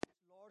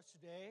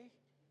Lord's day.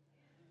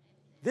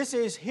 This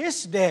is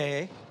His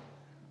day.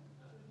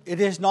 It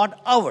is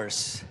not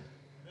ours.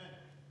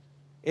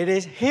 It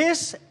is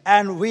His,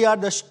 and we are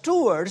the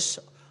stewards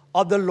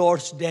of the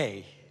Lord's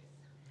day.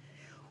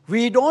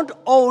 We don't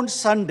own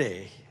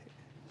Sunday.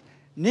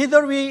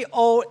 Neither we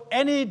own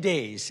any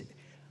days.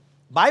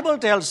 Bible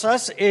tells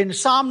us in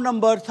Psalm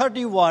number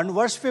 31,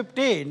 verse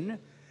 15,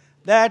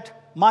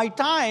 that my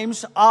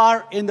times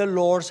are in the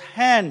Lord's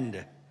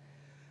hand.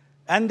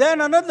 And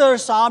then another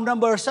Psalm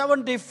number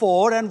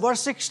 74 and verse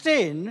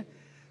 16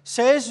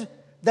 says,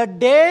 the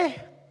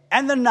day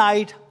and the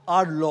night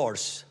are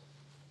Lord's.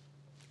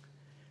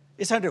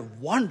 Isn't it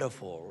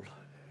wonderful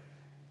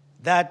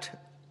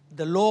that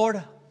the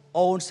Lord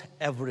owns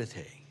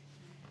everything?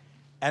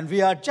 And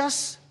we are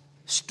just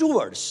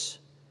stewards.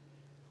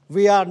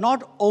 We are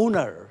not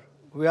owner.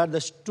 We are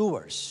the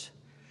stewards.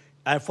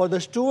 And for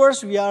the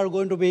stewards, we are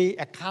going to be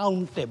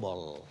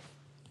accountable.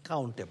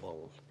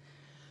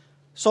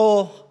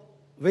 So,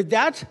 with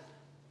that,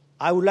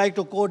 I would like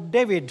to quote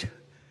David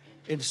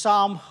in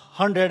Psalm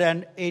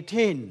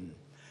 118.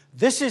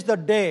 This is the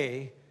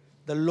day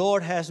the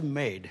Lord has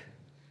made,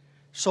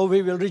 so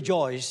we will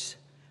rejoice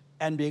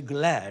and be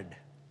glad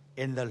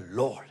in the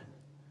Lord.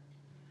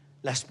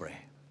 Let's pray.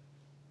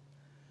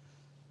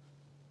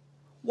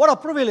 What a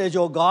privilege,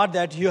 O God,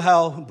 that you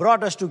have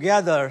brought us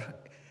together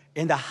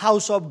in the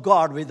house of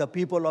God with the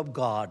people of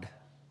God.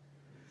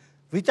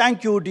 We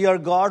thank you, dear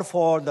God,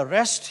 for the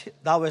rest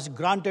thou hast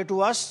granted to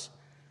us.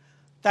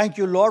 Thank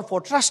you, Lord,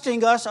 for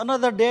trusting us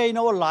another day in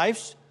our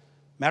lives.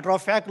 Matter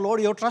of fact,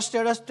 Lord, you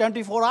trusted us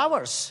 24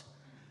 hours.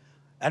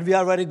 And we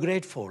are very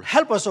grateful.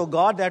 Help us, O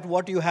God, that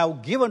what you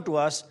have given to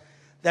us,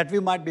 that we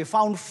might be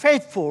found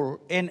faithful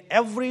in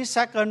every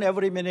second,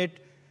 every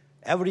minute,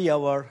 every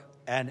hour,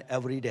 and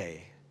every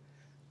day.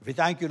 We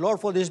thank you,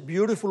 Lord, for this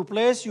beautiful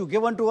place you've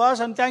given to us.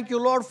 And thank you,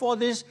 Lord, for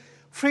this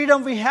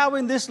freedom we have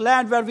in this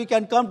land where we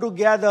can come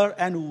together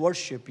and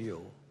worship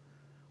you.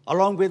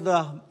 Along with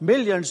the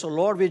millions, O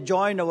Lord, we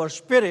join our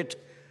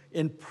spirit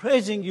in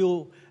praising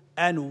you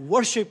and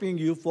worshiping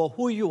you for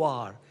who you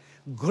are.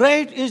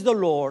 Great is the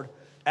Lord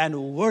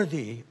and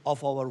worthy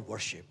of our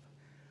worship.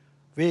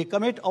 We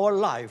commit our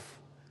life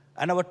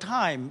and our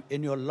time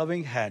in your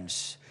loving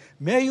hands.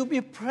 May you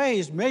be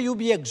praised. May you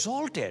be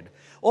exalted.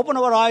 Open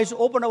our eyes,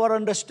 open our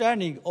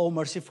understanding, O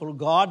merciful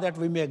God, that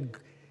we may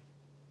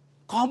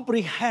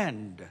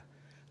comprehend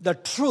the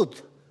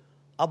truth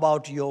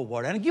about your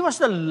word. And give us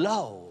the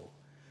love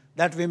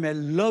that we may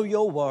love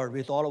your word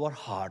with all our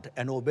heart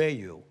and obey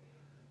you.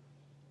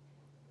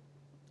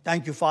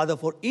 Thank you, Father,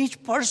 for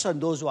each person,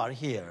 those who are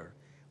here.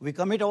 We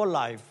commit our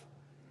life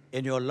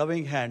in your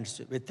loving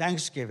hands with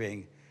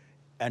thanksgiving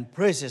and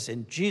praises.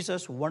 In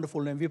Jesus'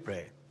 wonderful name we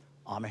pray.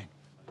 Amen.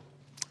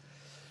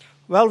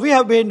 Well, we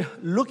have been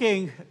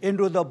looking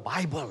into the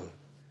Bible.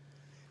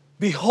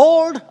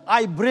 Behold,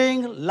 I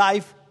bring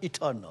life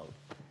eternal.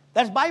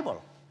 That's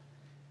Bible.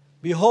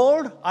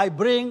 Behold, I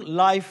bring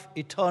life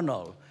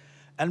eternal.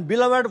 And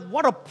beloved,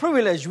 what a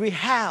privilege we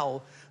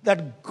have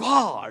that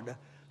God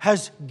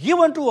has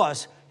given to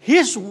us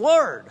His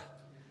Word.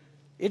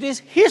 It is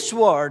His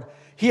Word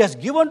He has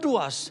given to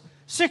us.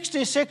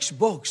 66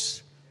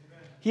 books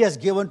He has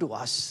given to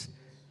us.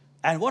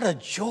 And what a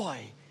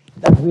joy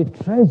that we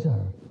treasure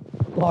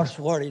God's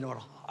Word in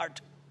our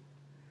heart.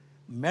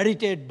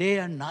 Meditate day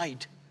and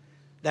night,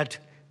 that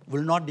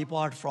will not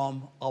depart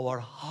from our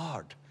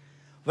heart.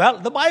 Well,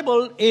 the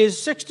Bible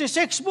is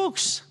 66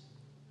 books.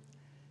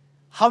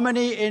 How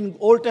many in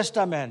Old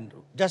Testament?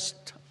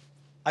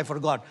 I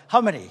forgot.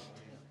 How many?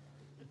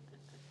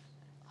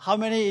 How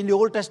many in the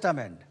Old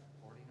Testament?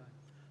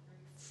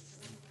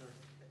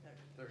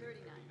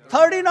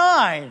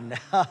 39.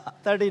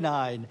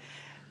 39.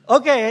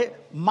 Okay,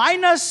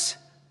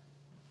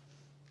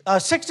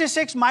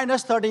 66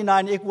 minus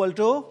 39 equal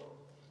to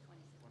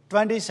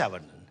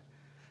 27.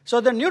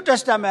 So the New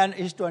Testament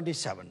is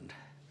 27.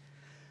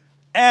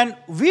 And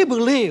we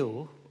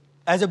believe,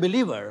 as a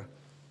believer,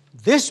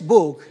 this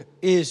book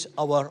is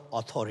our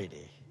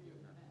authority.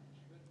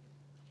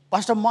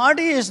 Pastor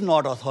Marty is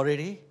not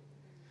authority.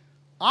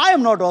 I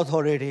am not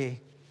authority.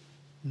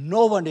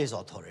 No one is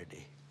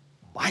authority.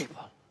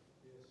 Bible.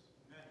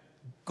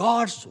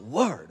 God's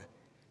Word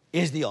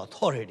is the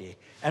authority,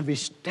 and we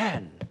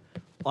stand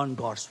on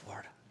God's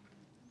Word.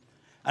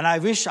 And I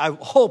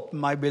hope,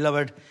 my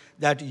beloved,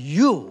 that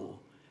you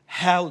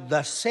have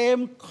the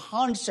same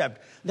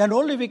concept. Then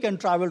only we can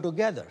travel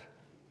together.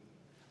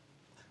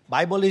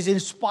 Bible is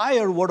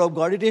inspired Word of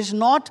God. It is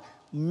not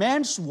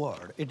man's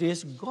word. It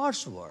is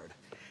God's Word.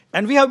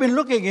 And we have been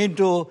looking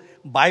into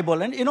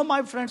Bible. And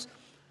my friends,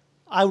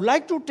 I would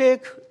like to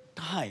take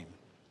time,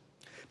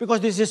 because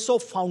this is so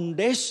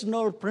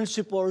foundational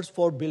principles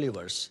for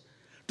believers,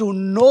 to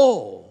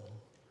know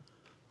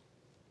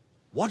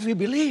what we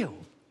believe.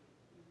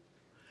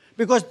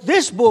 Because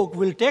this book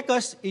will take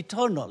us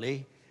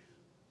eternally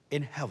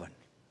in heaven.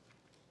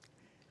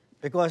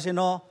 Because,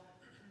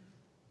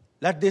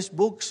 let this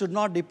book should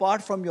not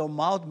depart from your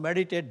mouth,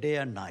 meditate day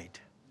and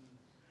night.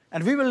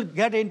 And we will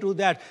get into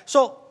that.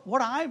 So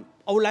what I'm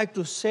I would like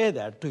to say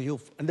that to you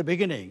in the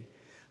beginning.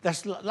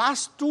 That's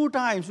last 2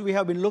 times we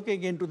have been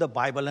looking into the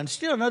Bible, and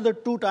still another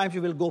 2 times we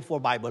will go for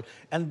Bible.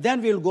 And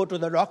then we'll go to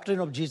the doctrine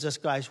of Jesus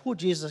Christ, who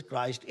Jesus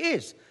Christ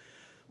is.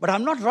 But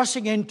I'm not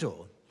rushing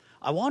into.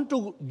 I want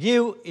to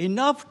give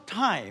enough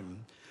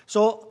time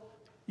so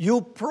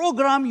you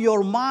program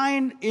your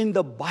mind in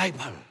the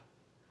Bible.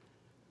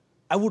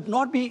 I would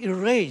not be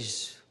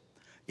erased.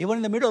 Even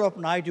in the middle of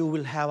night, you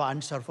will have an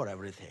answer for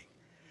everything.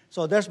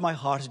 So that's my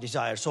heart's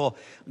desire. So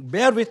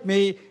bear with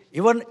me.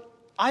 Even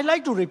I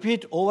like to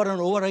repeat over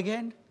and over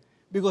again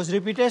because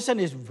repetition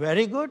is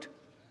very good.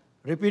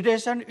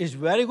 Repetition is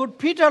very good.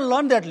 Peter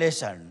learned that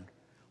lesson.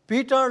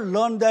 Peter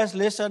learned that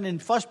lesson in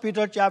 1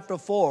 Peter chapter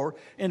 4.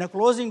 In a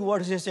closing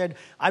words, he said,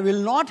 I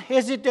will not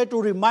hesitate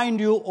to remind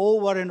you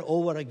over and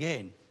over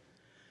again.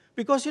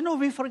 Because,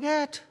 we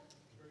forget.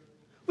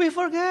 We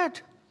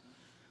forget.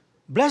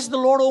 Bless the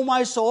Lord, O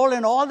my soul,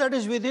 and all that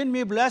is within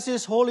me. Bless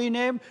his holy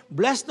name.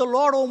 Bless the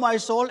Lord, O my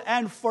soul,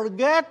 and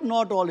forget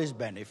not all his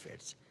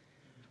benefits.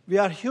 We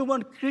are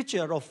human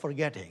creature of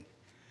forgetting.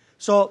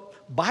 So,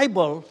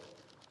 Bible,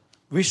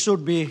 we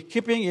should be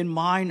keeping in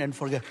mind and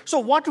forget. So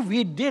what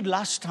we did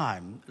last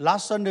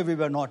Sunday we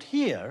were not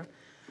here.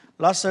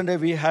 Last Sunday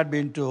we had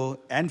been to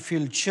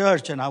Anfield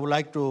Church, and I would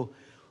like to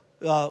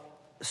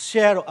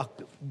share a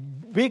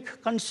big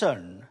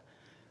concern.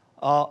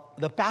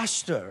 The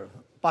pastor,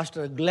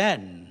 Pastor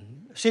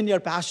Glenn, senior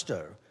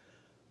pastor,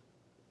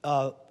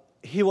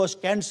 he was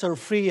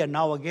cancer-free, and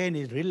now again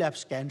he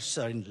relapsed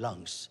cancer in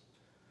lungs.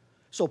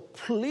 So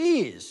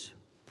please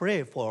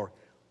pray for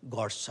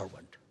God's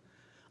servant.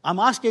 I'm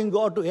asking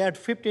God to add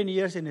 15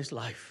 years in his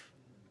life.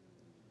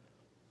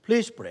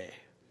 Please pray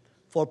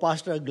for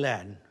Pastor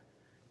Glenn.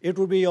 It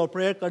will be your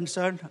prayer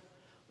concern.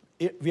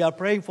 We are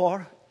praying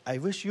for, I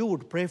wish you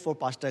would pray for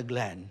Pastor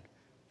Glenn.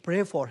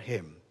 Pray for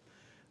him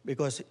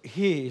because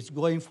he is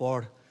going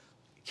for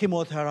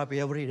chemotherapy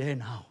every day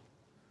now.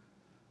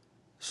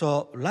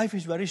 So life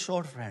is very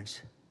short,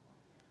 friends.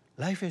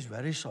 Life is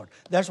very short.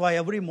 That's why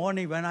every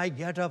morning when I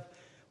get up,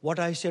 what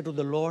I say to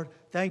the Lord,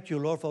 thank you,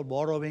 Lord, for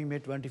borrowing me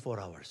 24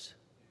 hours.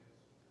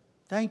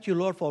 Thank you,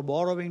 Lord, for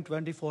borrowing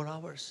 24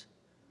 hours.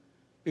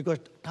 Because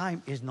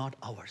time is not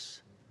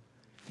ours.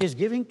 He's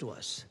giving to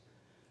us.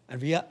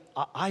 And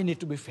I need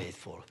to be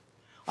faithful.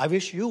 I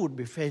wish you would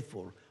be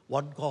faithful.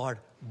 What God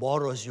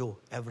borrows you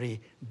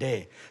every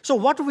day. So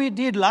what we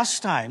did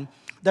last time,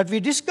 that we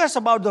discussed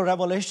about the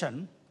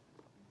revelation,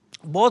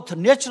 both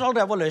natural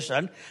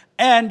revelation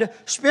and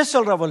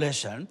special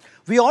revelation.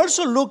 We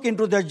also look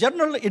into the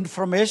general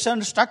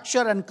information,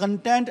 structure, and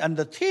content, and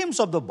the themes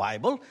of the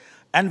Bible.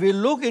 And we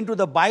look into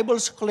the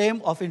Bible's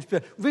claim of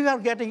inspiration. We are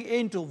getting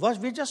into,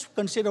 we just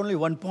consider only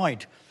one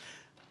point.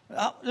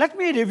 Let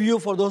me review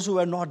for those who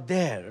are not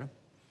there.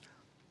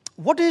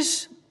 Who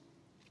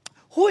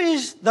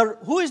is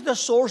the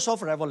source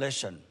of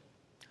revelation?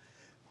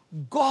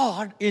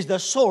 God is the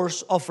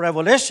source of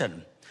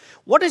revelation.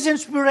 What is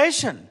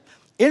inspiration?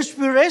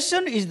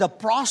 Inspiration is the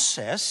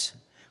process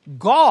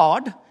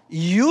God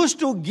used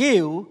to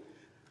give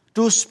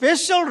to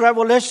special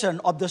revelation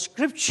of the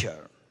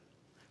Scripture,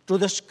 to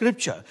the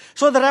Scripture.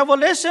 So the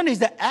revelation is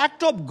the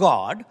act of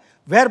God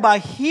whereby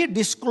he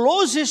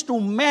discloses to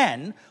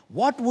man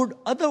what would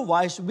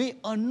otherwise be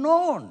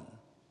unknown.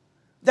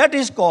 That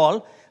is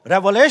called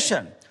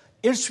revelation.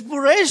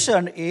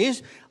 Inspiration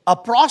is a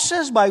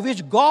process by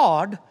which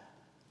God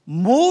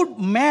moved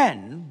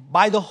man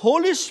by the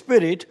Holy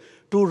Spirit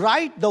to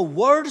write the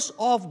words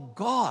of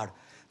God.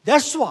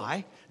 That's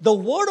why the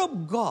Word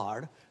of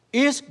God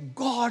is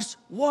God's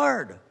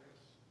Word.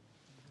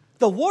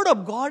 The Word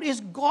of God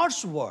is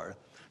God's Word.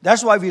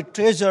 That's why we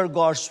treasure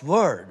God's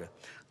Word.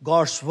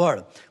 God's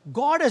Word.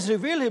 God has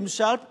revealed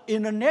himself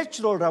in a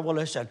natural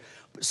revelation.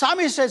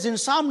 Psalmist says in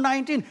Psalm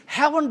 19,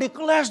 heaven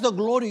declares the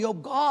glory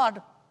of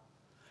God.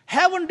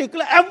 Heaven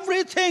declares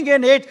everything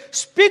in it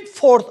speak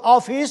forth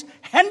of his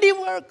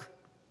handiwork.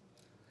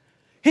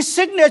 His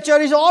signature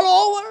is all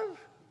over.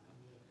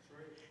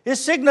 His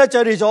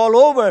signature is all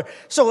over.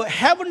 So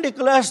heaven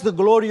declares the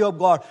glory of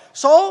God.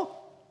 So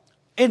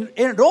in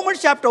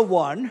Romans chapter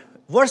 1,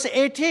 verse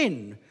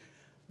 18,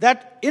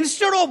 that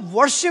instead of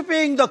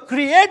worshiping the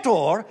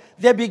Creator,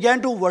 they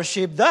began to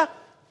worship the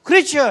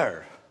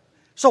creature.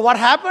 So what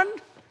happened?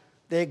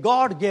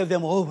 God gave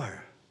them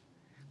over.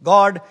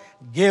 God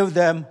gave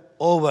them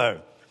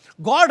over.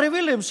 God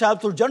revealed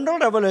himself through general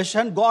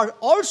revelation. God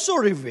also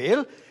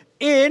revealed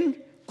in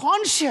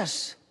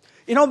conscience.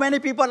 Many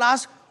people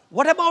ask,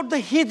 what about the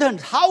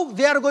heathens? How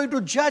they are going to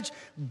judge?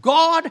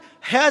 God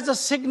has a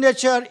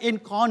signature in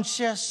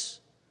conscience.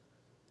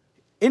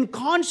 In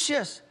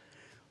conscience.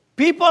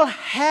 People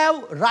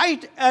have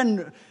right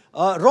and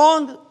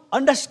wrong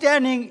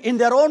understanding in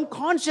their own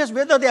conscience,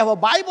 whether they have a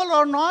Bible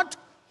or not.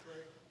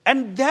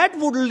 And that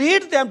would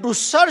lead them to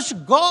search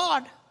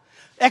God.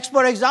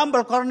 For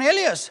example,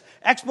 Cornelius.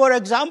 For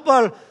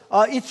example,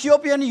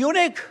 Ethiopian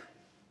eunuch.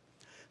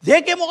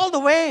 They came all the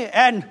way.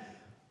 And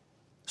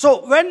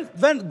so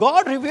when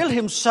God revealed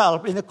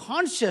himself in the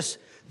conscience,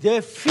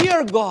 they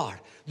fear God.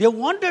 They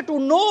wanted to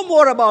know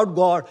more about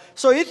God.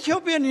 So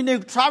Ethiopian, he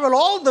traveled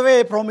all the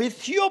way from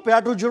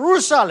Ethiopia to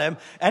Jerusalem,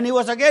 and he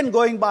was again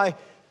going by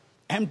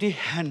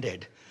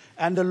empty-handed.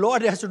 And the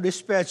Lord has to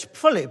dispatch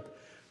Philip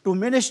to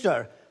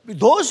minister.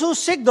 Those who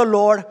seek the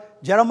Lord,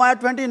 Jeremiah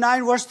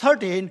 29, verse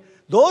 13,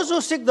 those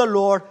who seek the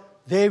Lord,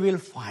 they will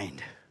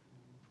find.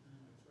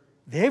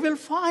 They will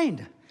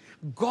find.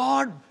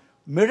 God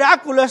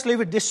miraculously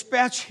will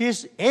dispatch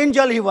his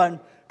angel even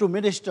to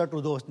minister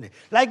to those needs.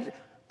 Like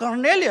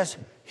Cornelius,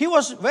 he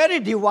was a very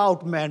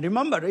devout man.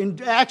 Remember, in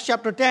Acts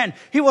chapter 10,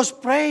 he was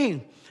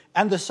praying.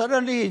 And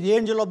suddenly the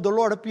angel of the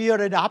Lord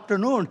appeared in the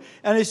afternoon.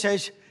 And he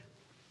says,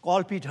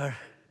 call Peter.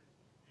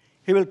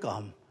 He will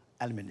come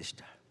and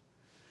minister.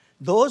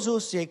 Those who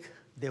seek,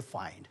 they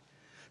find.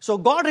 So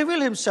God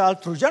revealed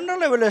himself through general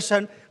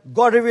revelation.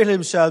 God revealed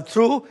himself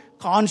through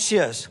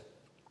conscience.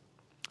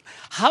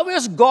 How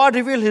has God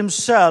revealed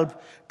himself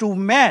to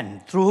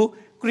man? Through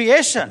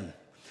creation.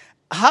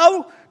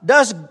 How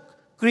does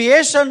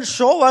creation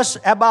show us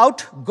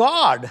about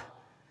God?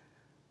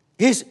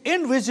 His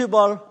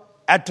invisible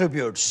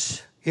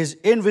attributes. His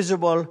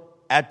invisible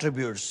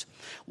attributes.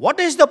 What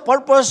is the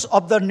purpose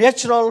of the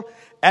natural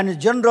and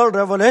general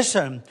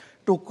revelation?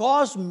 To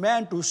cause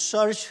man to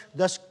search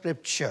the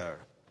Scripture.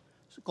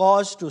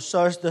 Cause to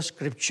search the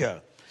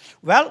Scripture.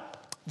 Well,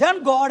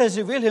 then God has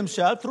revealed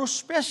himself through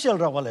special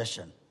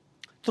revelation.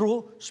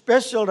 Through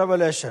special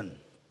revelation.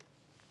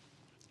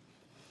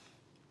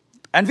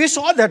 And we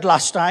saw that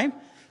last time.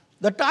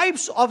 The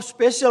types of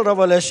special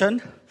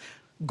revelation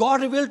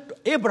God revealed to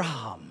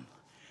Abraham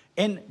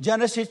in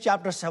Genesis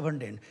chapter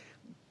 17.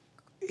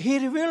 He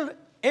revealed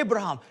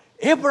Abraham.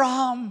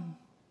 Abraham,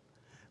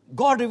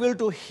 God revealed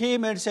to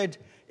him and said,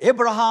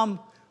 Abraham,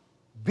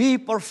 be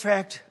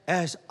perfect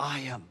as I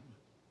am.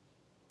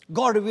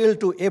 God revealed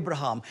to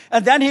Abraham.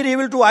 And then he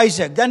revealed to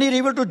Isaac. Then he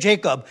revealed to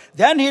Jacob.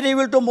 Then he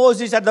revealed to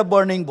Moses at the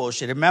burning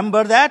bush.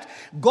 Remember that?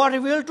 God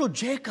revealed to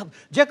Jacob.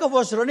 Jacob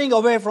was running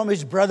away from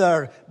his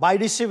brother by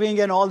deceiving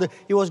and all.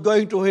 He was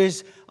going to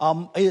his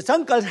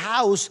uncle's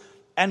house.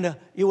 And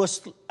he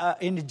was,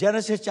 in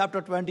Genesis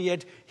chapter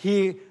 28,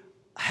 he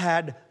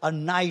had a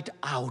night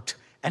out.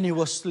 And he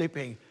was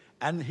sleeping.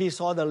 And he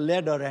saw the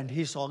ladder and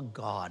he saw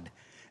God.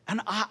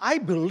 And I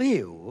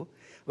believe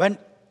when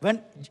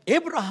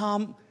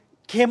Abraham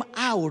came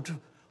out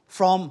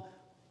from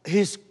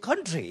his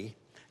country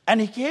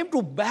and he came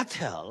to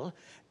Bethel,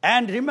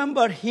 and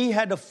remember he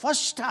had the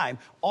first time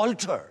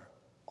altar,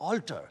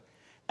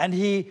 and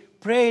he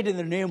prayed in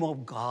the name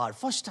of God,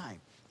 first time,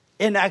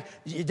 in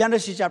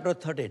Genesis chapter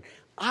 13.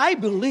 I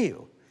believe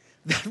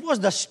that was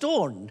the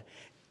stone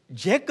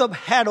Jacob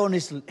had on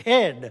his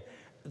head,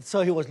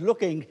 so he was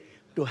looking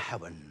to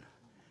heaven,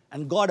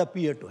 and God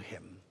appeared to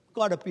him.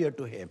 God appeared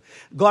to him.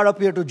 God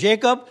appeared to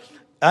Jacob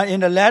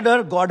in a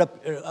ladder. God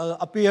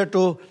appeared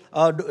to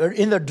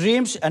in the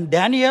dreams and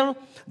Daniel.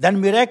 Then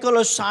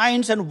miraculous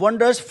signs and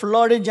wonders,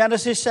 flood in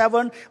Genesis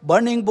 7,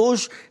 burning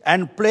bush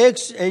and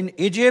plagues in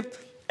Egypt,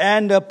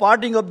 and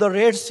parting of the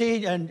Red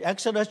Sea and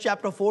Exodus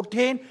chapter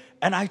 14.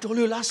 And I told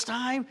you last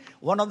time,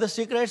 one of the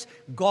secrets,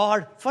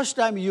 God first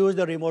time used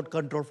the remote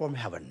control from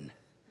heaven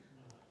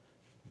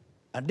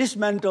and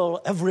dismantle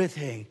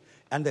everything.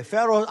 And the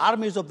Pharaoh,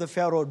 armies of the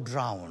Pharaoh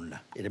drowned.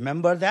 You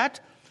remember that?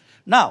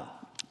 Now,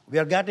 we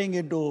are getting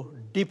into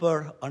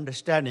deeper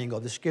understanding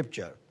of the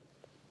Scripture.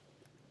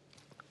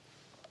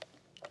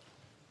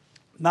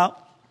 Now,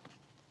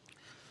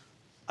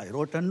 I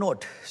wrote a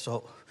note.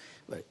 So,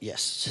 well,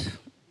 yes.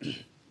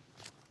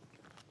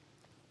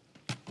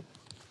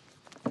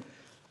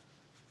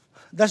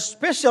 The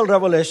special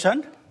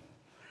revelation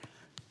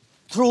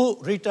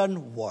through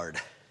written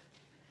word.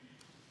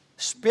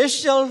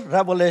 Special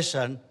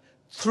revelation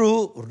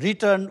through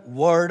written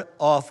word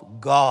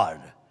of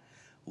God.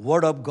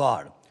 Word of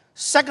God.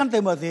 2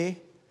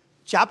 Timothy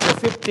chapter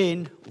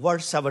 15,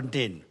 verse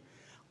 17.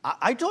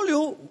 I told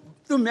you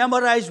to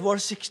memorize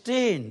verse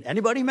 16.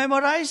 Anybody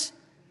memorize?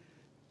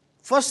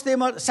 2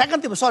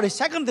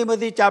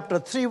 Timothy chapter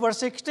 3, verse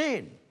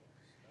 16.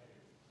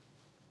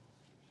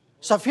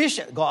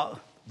 Sufficient. God.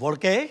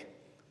 Okay.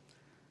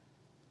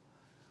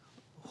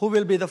 Who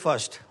will be the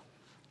first?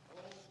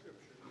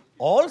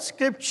 All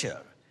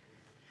scripture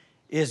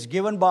is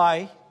given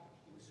by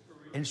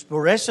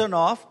inspiration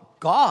of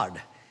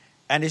God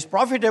and is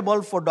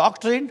profitable for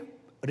doctrine,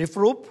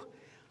 reproof,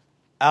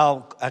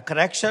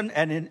 correction,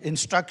 and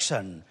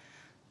instruction.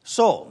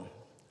 So,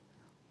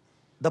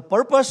 the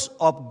purpose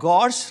of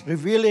God's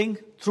revealing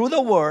through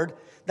the word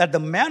that the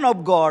man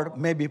of God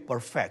may be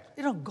perfect.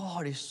 You know,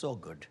 God is so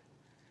good.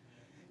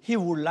 He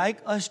would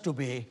like us to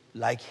be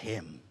like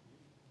him.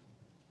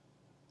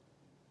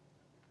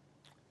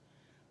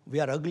 We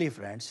are ugly,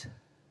 friends.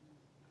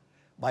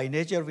 By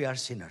nature, we are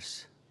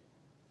sinners.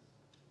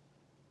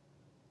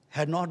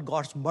 Had not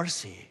God's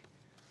mercy,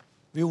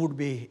 we would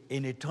be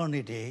in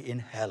eternity in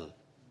hell.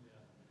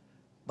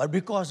 But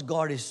because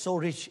God is so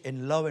rich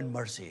in love and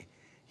mercy,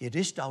 he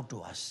reached out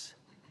to us.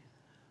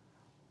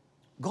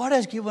 God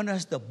has given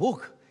us the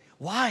book.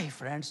 Why,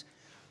 friends?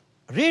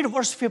 Read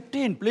verse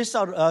 15, please.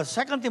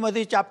 2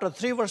 Timothy chapter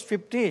 3, verse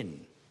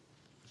 15.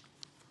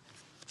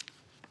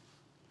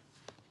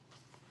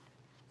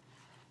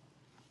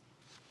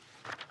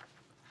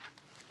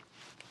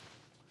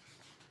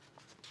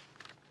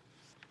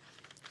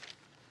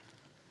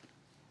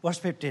 Verse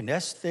 15,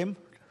 yes, Tim? And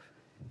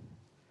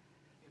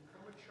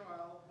from a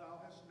child thou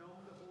hast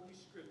known the Holy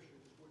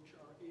Scriptures, which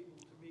are able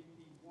to make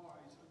thee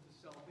wise unto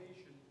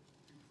salvation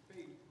through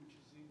faith which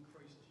is in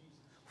Christ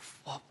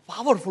Jesus.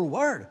 Powerful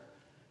word.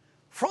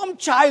 From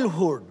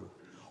childhood.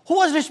 Who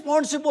was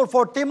responsible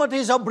for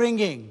Timothy's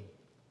upbringing?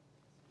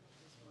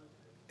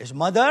 His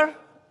mother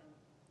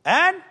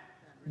and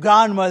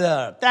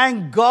grandmother.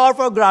 Thank God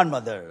for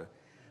grandmother.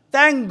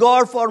 Thank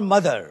God for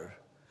mother.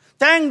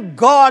 Thank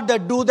God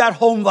that do that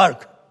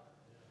homework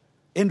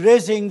in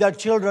raising their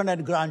children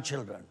and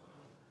grandchildren.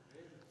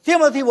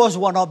 Timothy was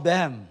one of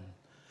them.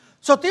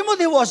 So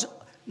Timothy was,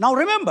 now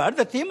remember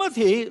that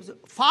Timothy's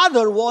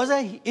father was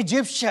an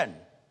Egyptian.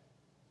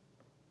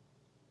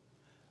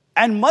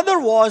 And mother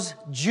was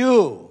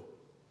Jew.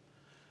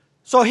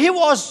 So he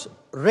was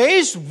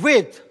raised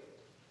with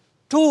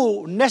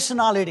two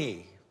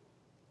nationality.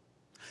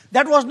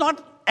 That was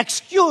not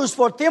excuse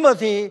for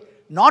Timothy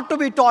not to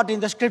be taught in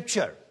the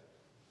scripture.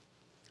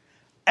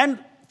 And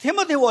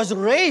Timothy was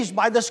raised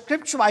by the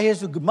scripture by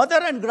his mother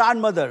and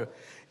grandmother.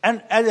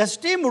 And as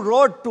Tim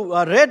read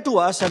to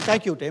us, and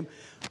thank you, Tim,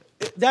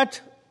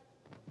 that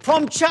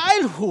from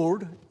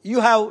childhood you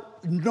have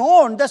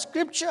known the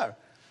scripture.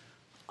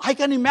 I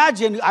can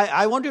imagine,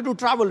 I want you to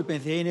travel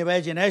with me in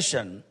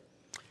imagination.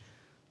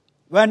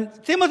 When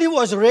Timothy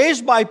was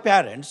raised by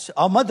parents,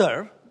 a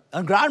mother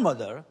and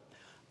grandmother,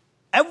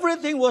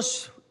 everything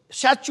was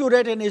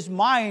saturated in his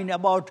mind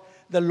about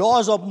the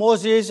laws of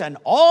Moses and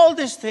all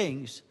these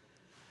things.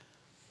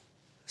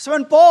 So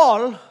when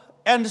Paul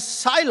and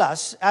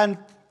Silas and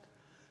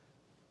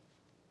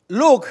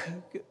Luke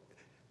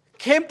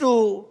came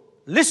to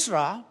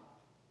Lystra,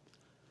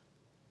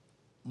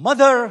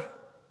 mother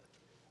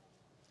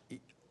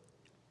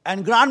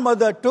and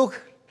grandmother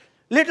took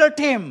little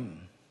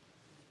Tim,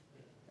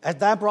 at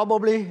that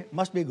probably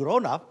must be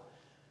grown up,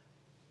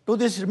 to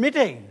this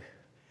meeting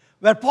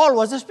where Paul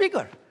was the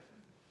speaker.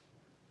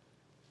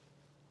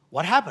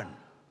 What happened?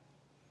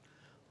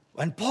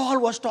 When Paul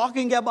was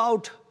talking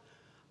about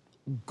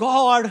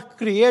God,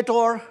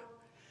 Creator,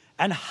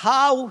 and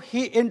how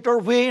He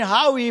intervened,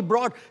 how He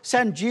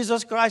sent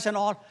Jesus Christ and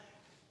all,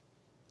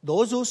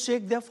 those who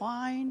seek they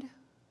find.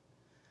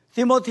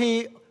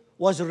 Timothy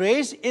was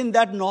raised in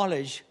that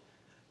knowledge.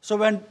 So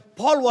when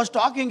Paul was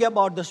talking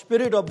about the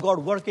Spirit of God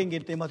working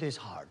in Timothy's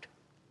heart,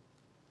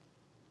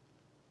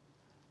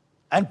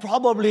 and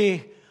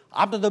probably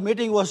after the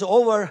meeting was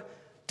over,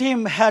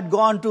 Tim had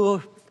gone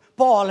to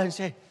Paul and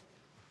said,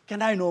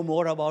 can I know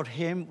more about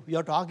him?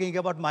 You're talking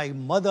about my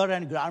mother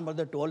and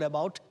grandmother told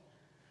about.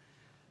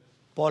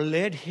 Paul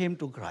led him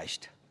to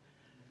Christ,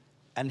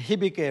 and he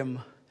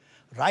became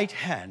right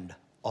hand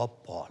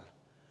of Paul.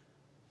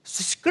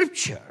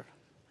 Scripture,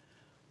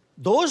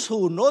 those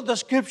who know the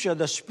Scripture,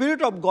 the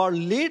Spirit of God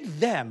leads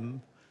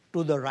them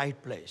to the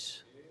right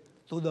place.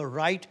 To the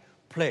right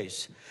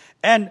place.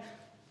 And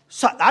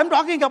so I'm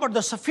talking about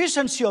the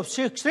sufficiency of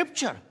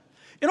Scripture.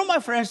 You know, my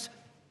friends,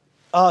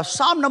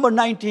 Psalm number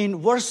 19,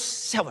 verse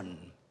 7.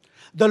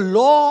 The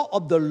law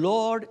of the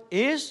Lord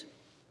is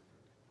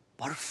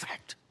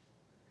perfect.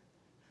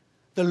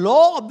 The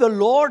law of the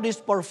Lord is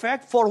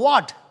perfect for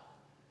what?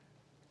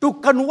 To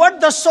convert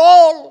the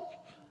soul.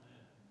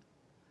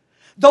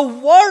 The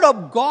Word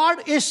of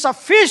God is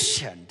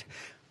sufficient.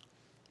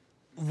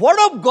 Word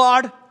of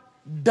God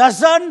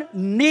doesn't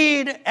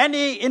need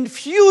any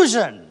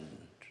infusion.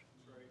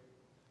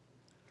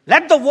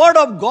 Let the Word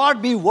of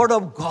God be Word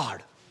of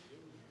God.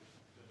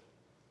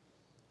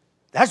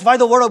 That's why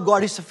the Word of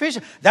God is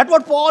sufficient. That's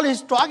what Paul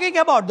is talking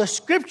about. The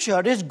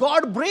Scripture is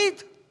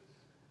God-breathed.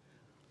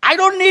 I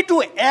don't need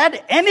to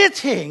add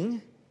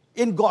anything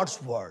in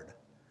God's Word.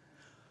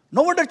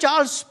 No wonder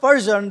Charles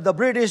Spurgeon, the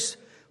British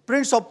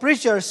Prince of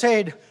Preachers,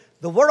 said,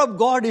 the Word of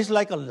God is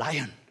like a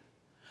lion.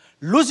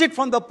 Loose it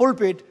from the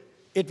pulpit,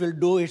 it will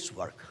do its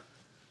work.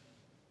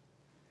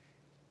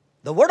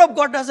 The Word of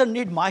God doesn't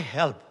need my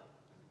help.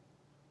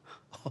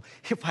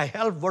 If I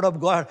help Word of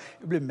God,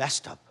 it will be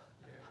messed up.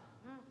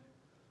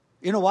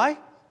 You know why?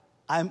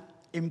 I'm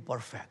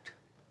imperfect.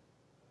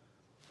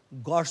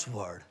 God's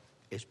Word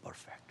is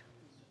perfect.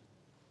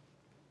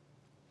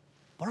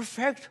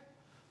 Perfect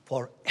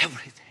for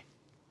everything.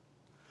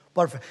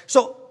 Perfect.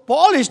 So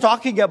Paul is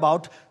talking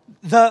about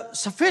the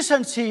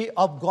sufficiency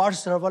of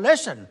God's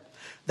revelation.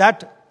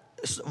 That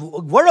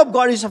Word of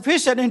God is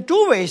sufficient in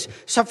two ways.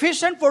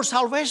 Sufficient for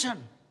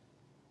salvation.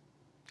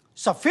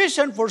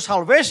 Sufficient for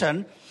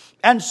salvation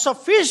and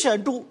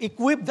sufficient to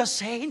equip the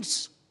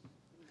saints.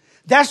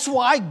 That's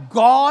why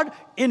God,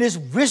 in His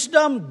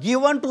wisdom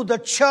given to the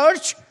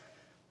church,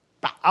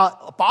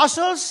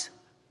 apostles,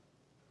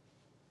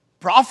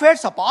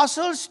 prophets,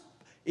 apostles,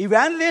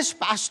 evangelists,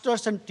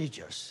 pastors, and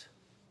teachers,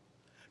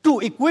 to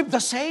equip the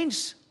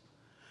saints.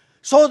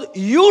 So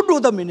you do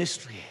the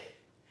ministry.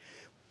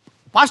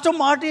 Pastor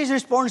Marty's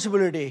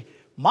responsibility,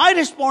 my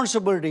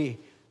responsibility,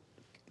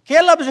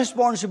 Caleb's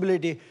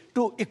responsibility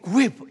to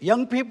equip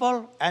young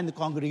people and the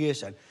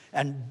congregation.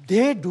 And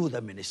they do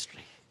the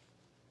ministry.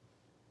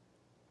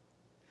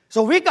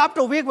 So week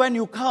after week when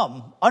you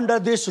come under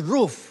this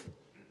roof,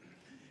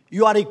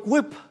 you are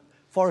equipped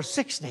for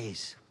 6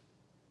 days.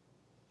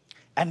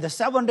 And the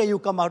 7th day you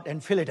come out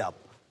and fill it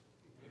up.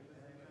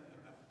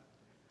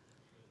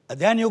 And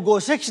then you go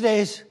 6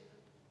 days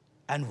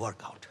and work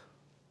out.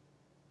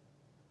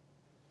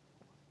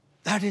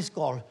 That is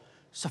called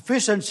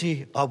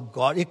sufficiency of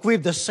God.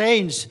 Equip the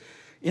saints.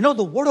 You know,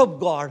 the word of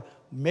God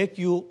make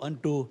you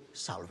unto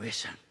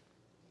salvation.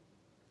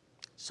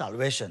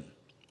 Salvation.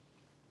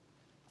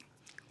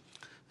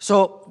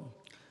 So,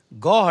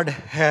 God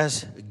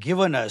has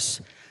given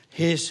us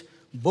His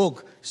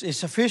book. Is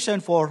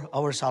sufficient for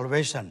our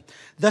salvation.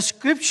 The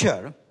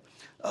scripture,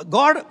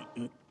 God,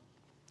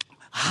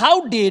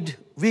 how did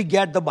we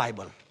get the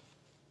Bible?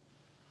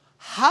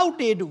 How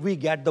did we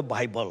get the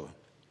Bible?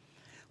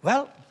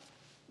 Well,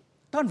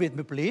 turn with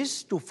me,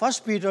 please, to 1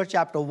 Peter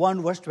chapter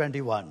 1, verse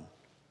 21.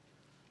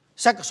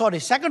 2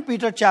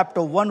 Peter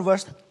chapter 1,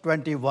 verse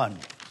 21.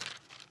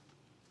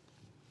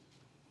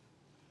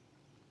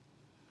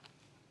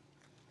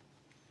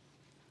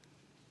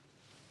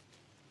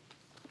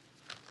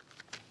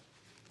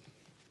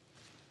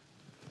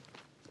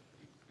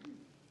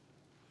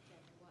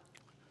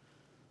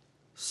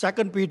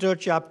 Second Peter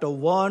chapter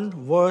 1,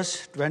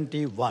 verse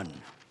 21.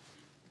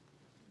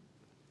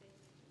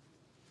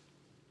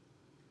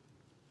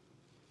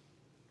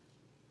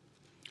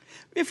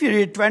 If you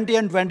read 20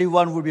 and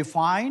 21 would be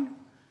fine.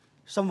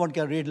 Someone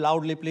can read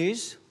loudly,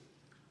 please.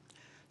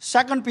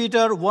 2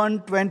 Peter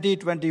 1, 20,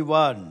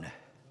 21.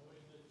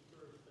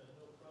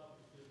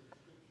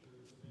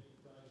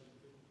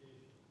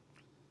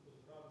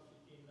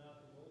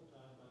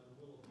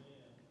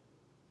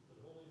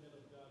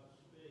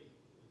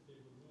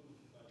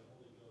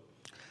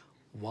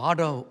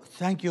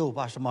 Thank you,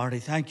 Pastor Marty,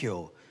 thank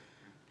you.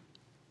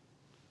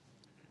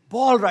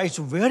 Paul writes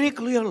very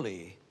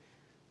clearly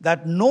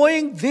that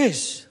knowing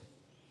this,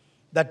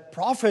 that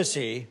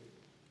prophecy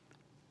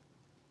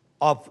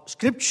of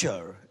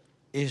Scripture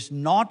is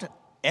not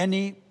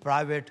any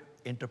private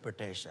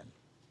interpretation,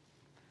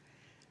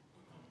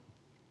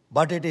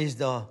 but it is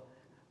the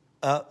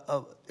Word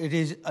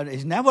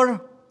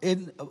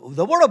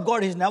of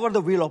God is never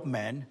the will of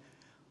man,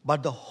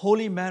 but the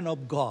holy man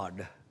of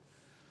God.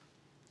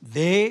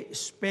 They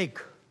spake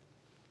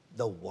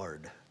the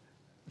word.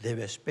 They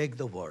will speak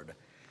the word.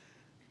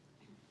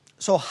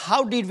 So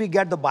how did we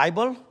get the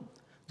Bible?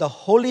 The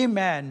holy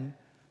man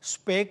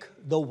spake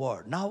the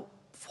word. Now,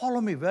 follow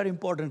me, very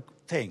important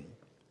thing.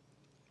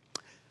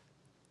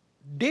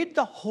 Did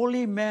the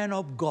holy man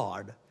of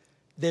God,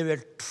 they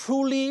were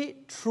truly,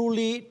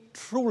 truly,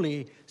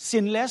 truly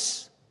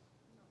sinless?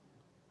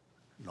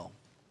 No.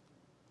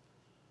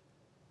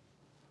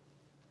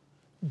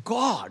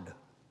 God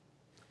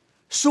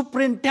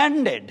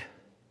superintended,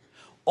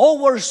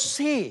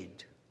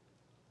 overseed,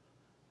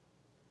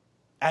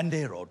 and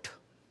they wrote.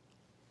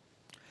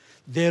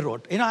 They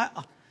wrote. You know,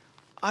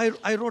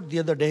 I wrote the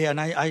other day, and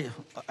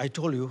I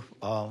told you,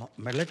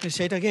 let me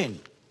say it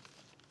again.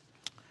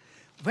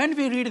 When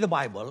we read the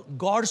Bible,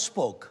 God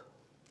spoke.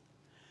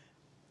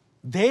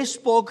 They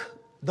spoke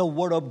the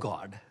word of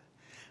God.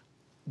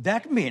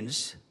 That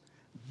means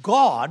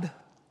God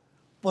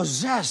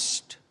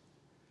possessed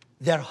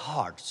their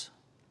hearts.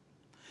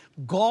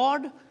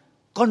 God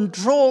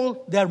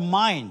controlled their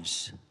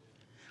minds.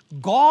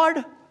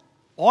 God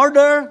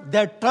ordered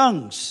their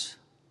tongues.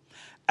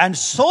 And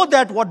so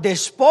that what they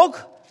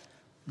spoke,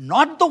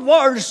 not the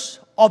words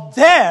of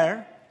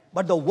their,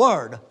 but the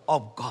word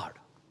of God.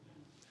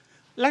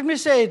 Let me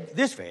say it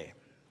this way.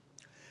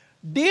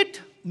 Did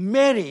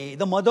Mary,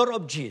 the mother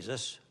of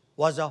Jesus,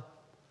 was a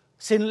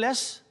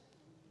sinless?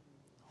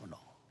 Oh, no,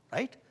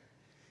 right?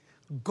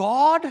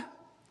 God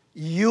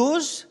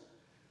used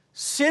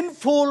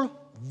sinful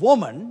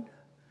woman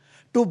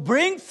to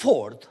bring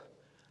forth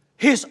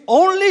His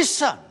only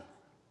Son,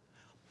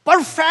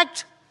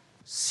 perfect,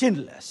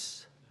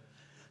 sinless.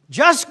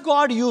 Just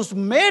God used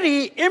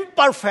Mary,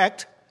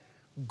 imperfect.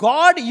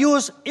 God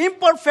used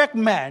imperfect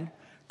man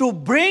to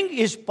bring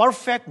His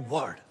perfect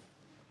word.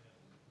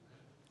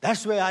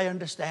 That's the way I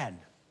understand.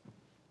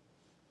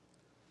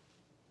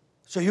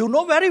 So you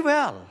know very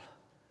well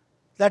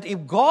that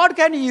if God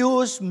can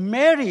use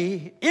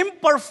Mary,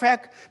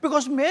 imperfect,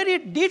 because Mary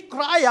did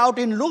cry out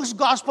in Luke's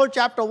Gospel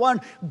chapter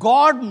 1,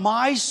 God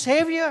my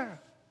Savior.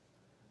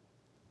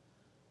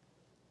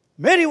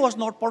 Mary was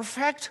not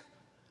perfect,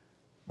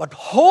 but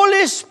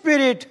Holy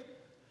Spirit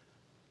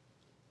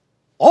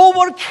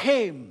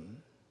overcame,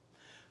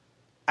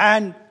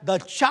 and the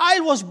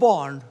child was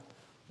born,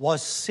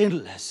 was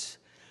sinless.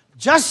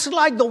 Just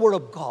like the Word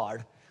of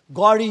God,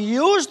 God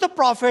used the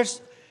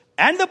prophets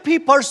and the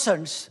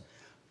persons,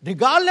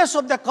 regardless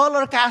of the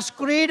color, caste,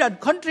 creed, and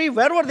country,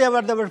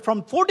 wherever they were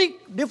from 40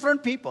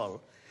 different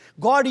people.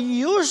 God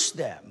used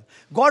them.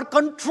 God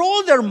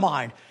controlled their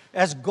mind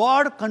as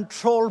God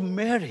controlled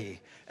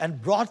Mary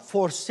and brought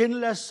forth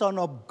sinless Son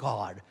of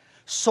God.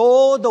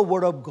 So the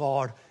Word of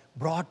God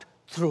brought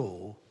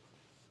through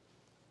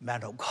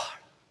man of God.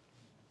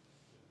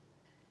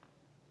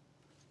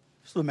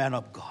 It's the man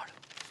of God.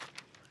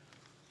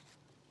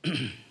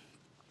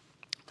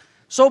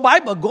 So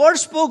Bible, God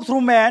spoke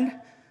through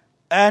man,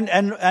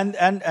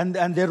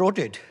 and they wrote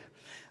it.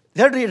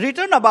 They had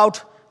written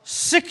about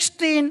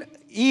 16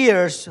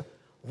 years,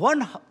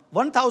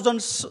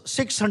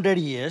 1,600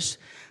 years,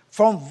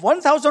 from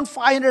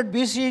 1,500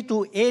 BC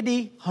to AD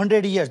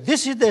 100 years.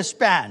 This is the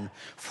span.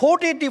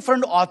 40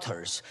 different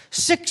authors,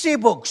 60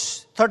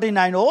 books,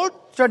 39 old,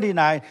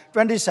 29,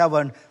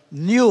 27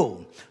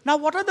 new. Now,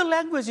 what are the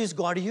languages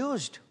God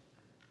used?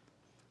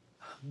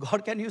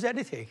 God can use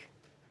anything.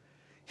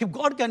 If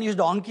God can use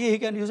donkey, he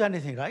can use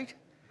anything, right?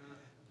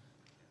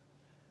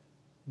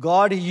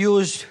 God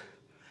used,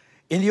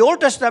 in the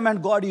Old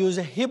Testament, God used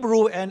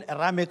Hebrew and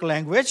Aramaic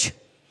language.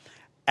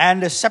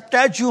 And the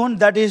Septuagint,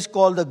 that is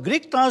called the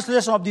Greek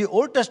translation of the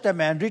Old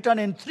Testament, written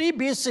in 3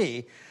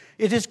 BC,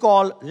 it is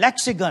called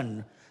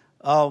lexicon.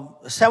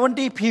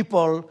 70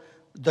 people,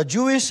 the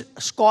Jewish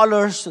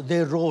scholars,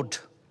 they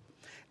wrote.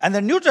 And the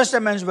New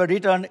Testaments were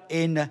written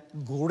in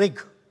Greek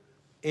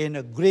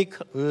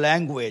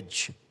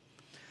language.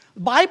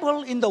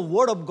 Bible, in the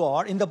Word of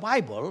God, in the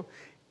Bible,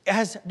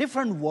 has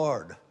different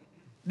word.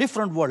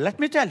 Let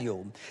me tell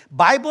you.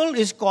 Bible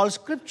is called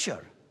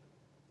Scripture.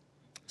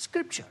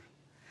 Scripture.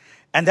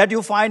 And that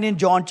you find in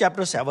John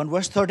chapter 7,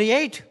 verse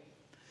 38.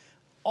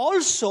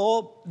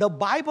 Also, the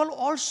Bible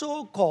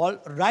also called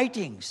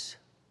writings.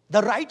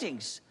 The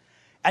writings.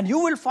 And you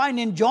will find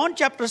in John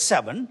chapter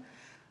 7,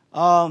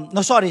 2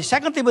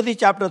 Timothy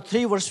chapter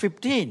 3, verse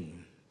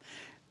 15.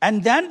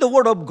 And then the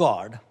Word of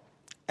God.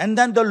 And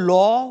then the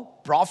law,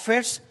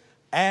 prophets,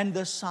 and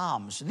the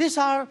Psalms. These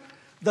are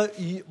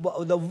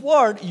the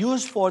word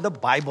used for the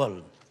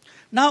Bible.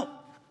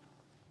 Now,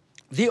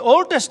 the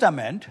Old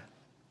Testament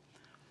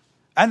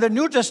and the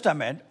New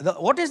Testament,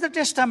 what is the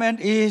Testament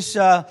is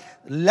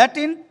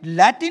Latin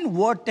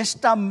word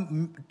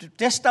testamentum,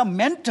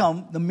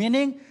 the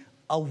meaning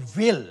a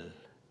will.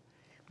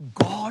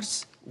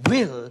 God's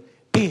will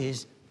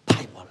is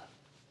Bible.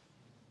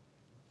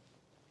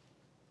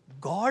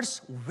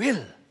 God's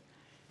will.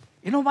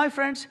 You know, my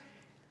friends,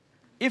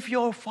 if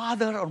your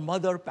father or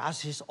mother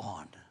passes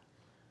on,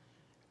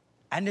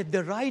 and if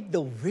they write the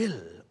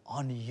will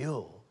on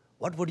you,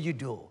 what would you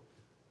do?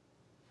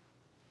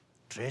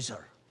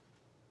 Treasure.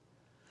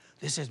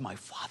 This is my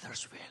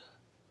father's will.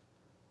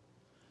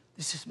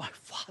 This is my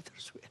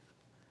father's will.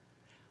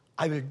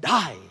 I will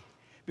die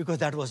because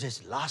that was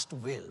his last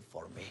will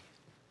for me.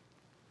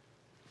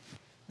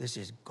 This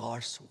is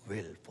God's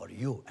will for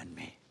you and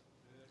me.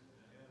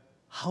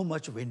 How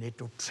much we need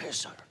to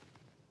treasure.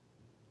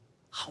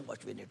 How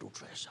much we need to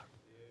treasure.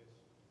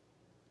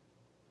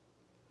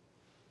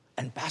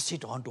 And pass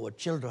it on to our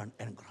children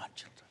and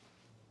grandchildren.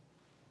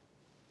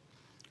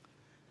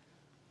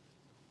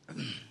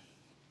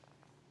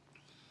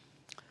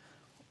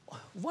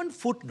 One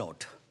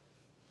footnote.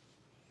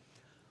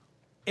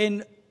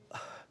 Have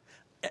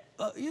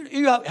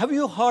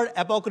you heard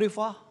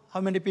Apocrypha? How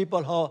many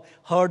people have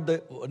heard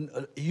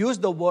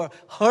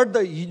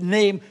the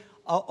name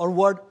or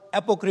word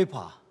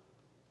Apocrypha?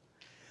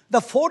 The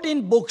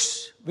 14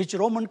 books which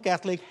Roman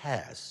Catholic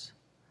has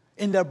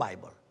in their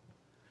Bible.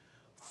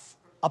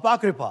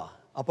 Apocrypha.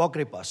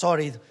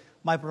 Sorry,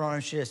 my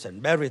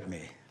pronunciation. Bear with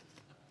me.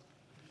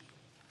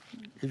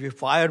 If you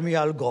fire me,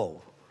 I'll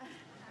go.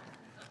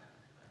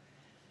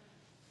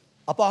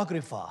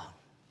 Apocrypha.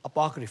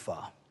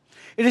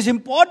 It is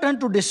important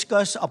to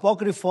discuss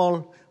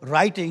apocryphal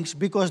writings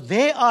because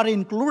they are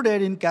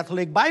included in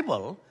Catholic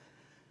Bible.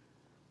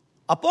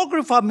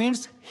 Apocrypha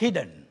means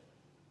hidden.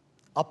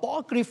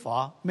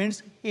 Apocrypha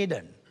means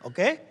hidden,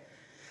 okay?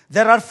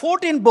 There are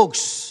 14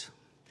 books.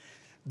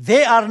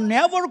 They are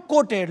never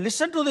quoted.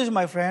 Listen to this,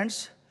 my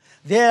friends.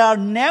 They are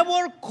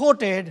never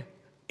quoted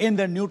in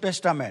the New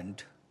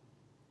Testament.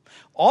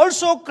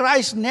 Also,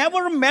 Christ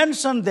never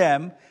mentioned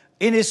them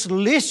in his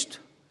list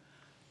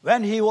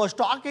when he was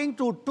talking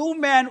to 2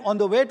 men on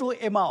the way to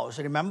Emmaus.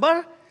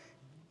 Remember?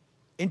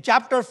 In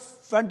chapter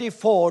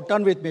 24,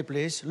 turn with me,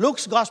 please.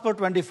 Luke's Gospel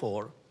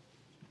 24.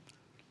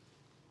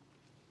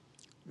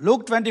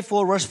 Luke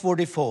 24, verse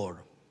 44.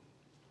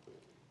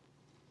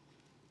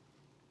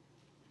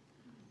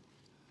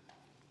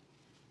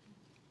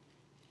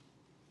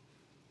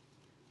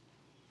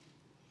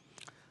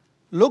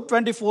 Luke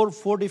 24,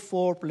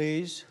 44,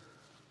 please.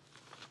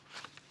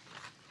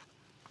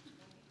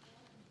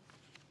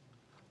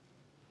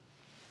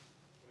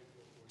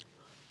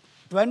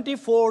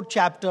 24th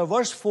chapter,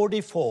 verse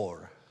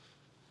 44.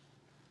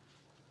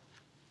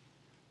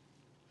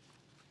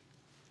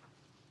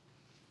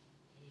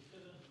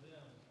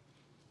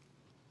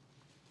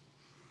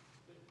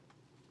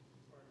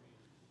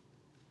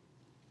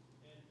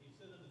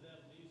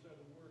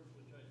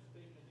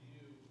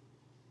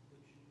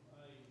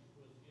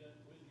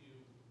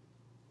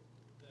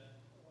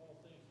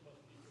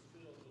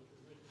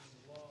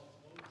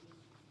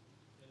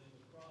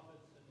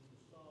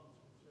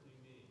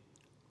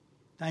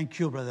 Thank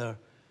you, brother.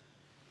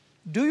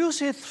 Do you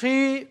see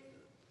 3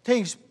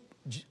 things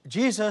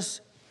Jesus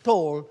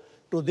told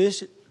to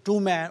these 2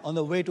 men on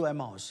the way to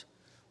Emmaus?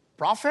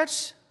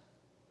 Prophets,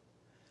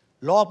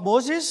 law of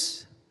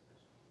Moses,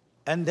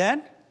 and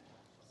then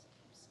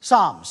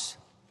Psalms.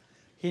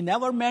 He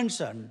never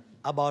mentioned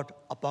about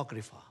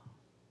Apocrypha.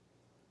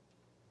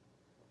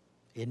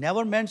 He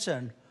never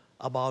mentioned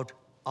about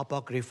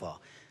Apocrypha.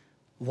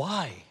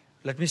 Why?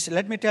 Let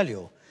me tell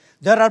you.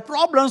 There are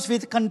problems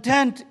with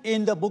content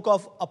in the book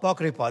of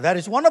Apocrypha. There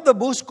is one of the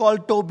books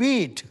called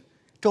Tobit.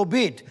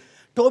 Tobit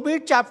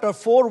chapter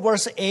 4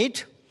 verse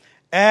 8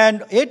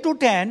 and 8 to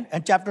 10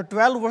 and chapter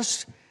 12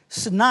 verse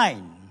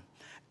 9.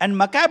 And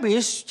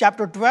Maccabees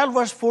chapter 12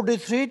 verse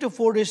 43 to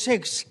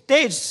 46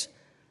 states,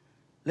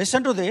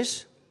 listen to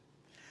this,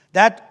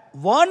 that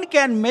one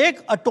can make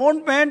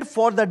atonement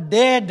for the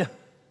dead.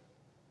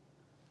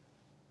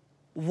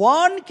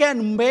 One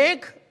can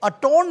make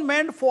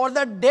atonement for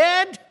the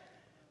dead.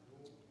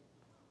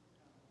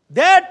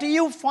 That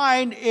you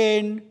find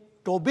in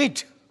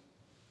Tobit.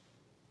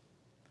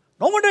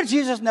 No wonder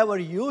Jesus never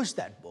used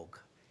that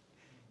book.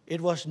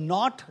 It was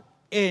not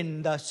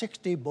in the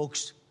 60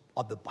 books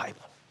of the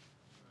Bible.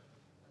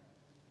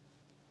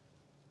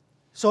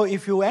 So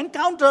if you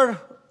encounter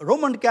a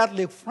Roman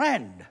Catholic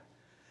friend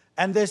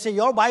and they say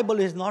your Bible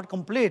is not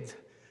complete,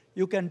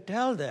 you can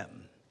tell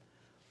them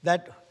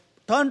that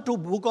turn to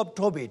book of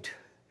Tobit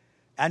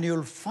and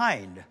you'll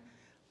find,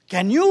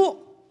 can you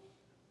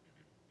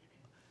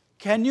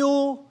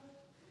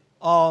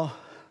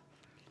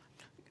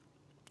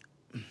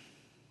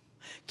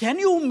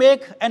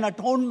make an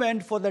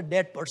atonement for the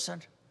dead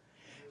person?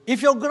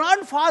 If your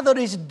grandfather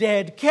is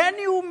dead, can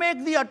you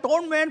make the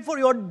atonement for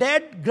your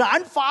dead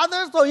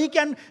grandfather so he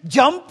can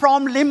jump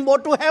from limbo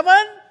to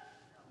heaven?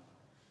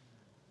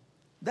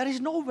 There is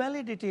no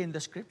validity in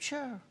the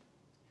scripture.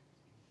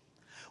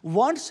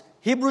 Once,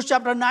 Hebrews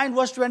chapter 9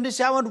 verse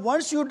 27,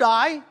 once you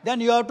die,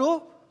 then you have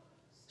to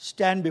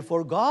stand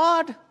before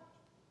God.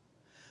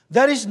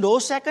 There is no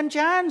second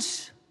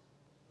chance.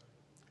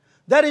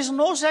 There is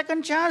no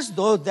second chance.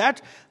 So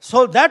that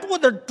was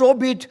the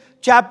Tobit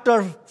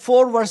chapter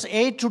 4 verse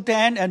 8 to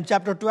 10 and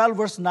chapter 12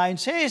 verse 9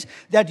 says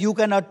that you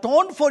can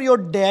atone for your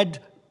dead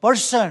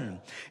person.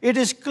 It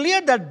is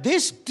clear that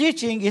this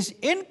teaching is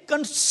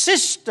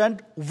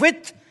inconsistent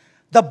with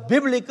the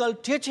biblical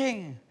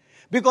teaching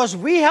because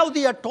we have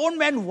the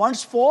atonement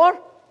once for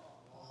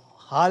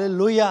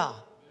hallelujah.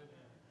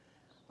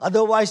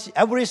 Otherwise,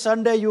 every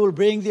Sunday you will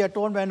bring the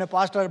atonement and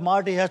Pastor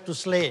Marty has to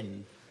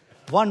slain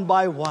one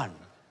by one.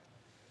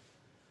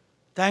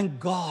 Thank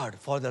God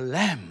for the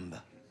Lamb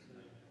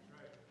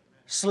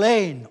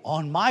slain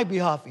on my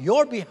behalf,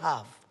 your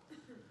behalf.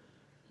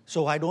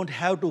 So I don't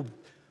have to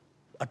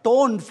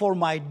atone for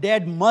my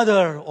dead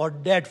mother or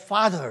dead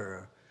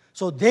father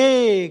so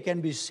they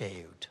can be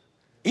saved,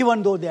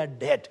 even though they are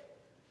dead.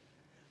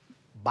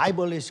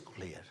 Bible is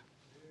clear.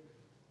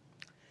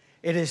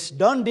 It is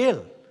done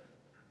deal.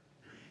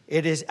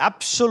 It is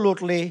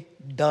absolutely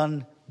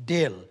done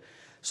deal.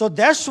 So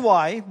that's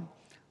why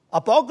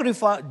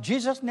Apocrypha,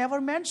 Jesus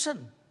never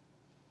mentioned.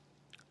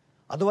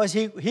 Otherwise,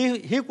 he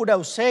could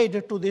have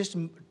said to these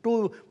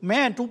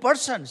two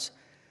persons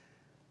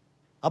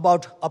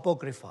about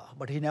Apocrypha,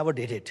 but he never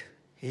did it.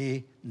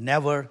 He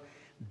never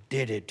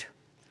did it.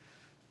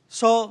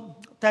 So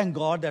thank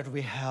God that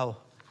we have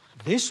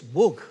this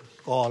book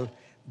called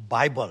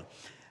Bible.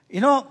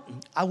 You know,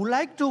 I would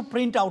like to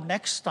print out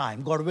next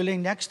time, God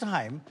willing next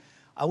time,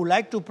 I would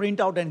like to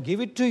print out and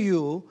give it to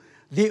you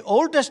the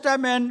Old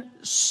Testament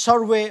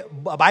survey,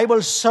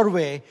 Bible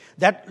survey,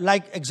 that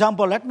like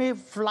example, let me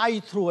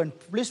fly through and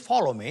please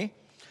follow me.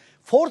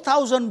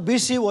 4000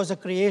 BC was the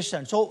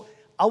creation. So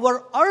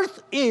our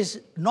earth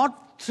is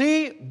not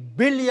 3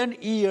 billion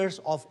years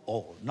of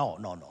old. No,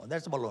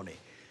 that's baloney.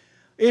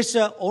 It's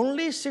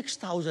only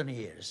 6,000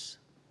 years.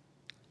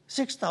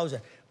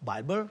 6,000.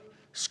 Bible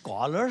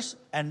scholars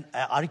and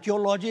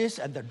archaeologists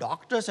and the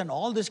doctors and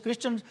all these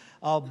Christians,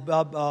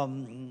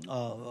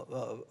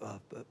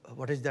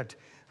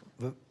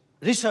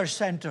 research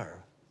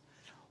center,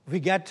 we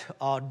get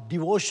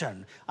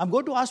devotion. I'm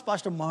going to ask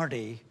Pastor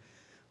Marty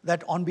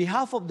that on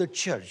behalf of the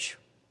church,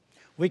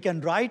 we can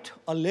write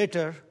a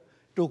letter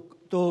to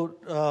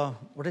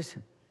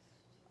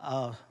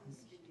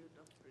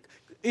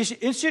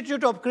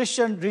Institute of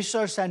Christian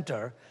Research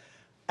Center,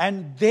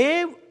 and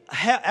they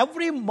have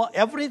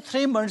every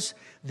 3 months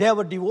they have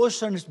a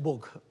devotions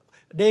book,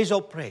 Days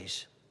of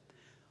Praise.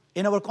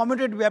 In our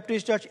Community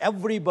Baptist Church,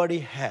 everybody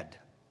had,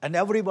 and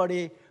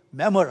everybody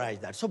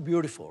memorized that. So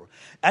beautiful.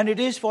 And it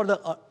is for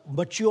the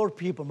mature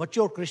people,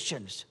 mature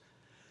Christians.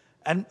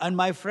 And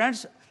my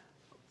friends,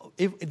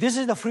 if this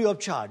is the free of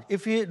charge.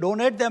 If you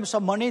donate them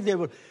some money, they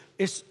will.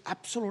 It's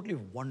absolutely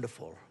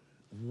wonderful,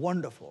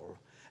 wonderful.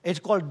 It's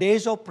called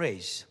Days of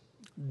Praise,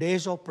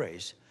 Days of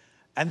Praise.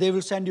 And they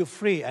will send you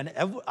free. And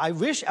I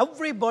wish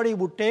everybody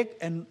would take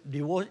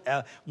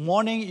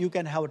morning. You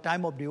can have a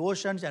time of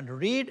devotions and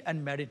read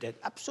and meditate.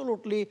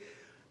 Absolutely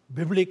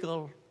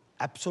biblical,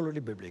 absolutely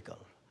biblical.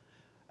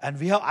 And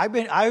I've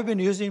been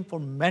using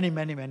for many,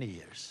 many, many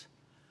years.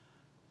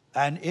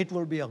 And it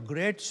will be a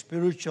great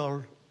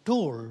spiritual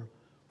tool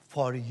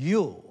for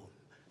you,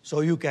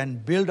 so you can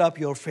build up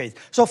your faith.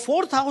 So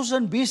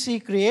 4000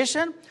 BC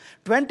creation,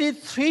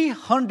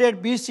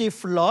 2300 BC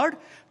flood,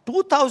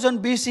 2000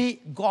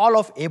 BC, gall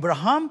of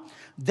Abraham.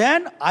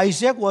 Then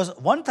Isaac was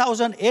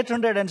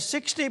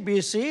 1860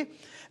 BC.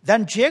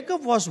 Then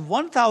Jacob was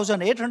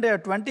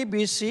 1820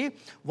 BC.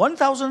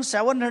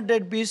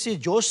 1700 BC,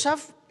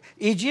 Joseph,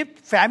 Egypt,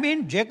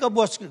 famine. Jacob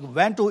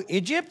went to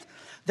Egypt.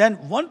 Then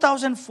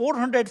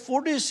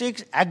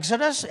 1446,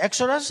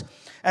 Exodus.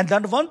 And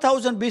then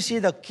 1000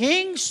 BC, the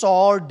king,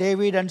 Saul,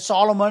 David, and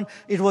Solomon.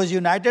 It was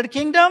United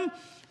Kingdom.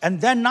 And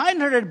then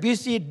 900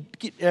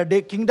 BC,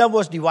 the kingdom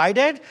was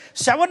divided.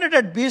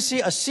 700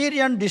 BC,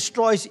 Assyrian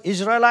destroys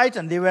Israelites,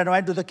 and they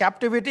went to the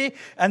captivity.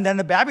 And then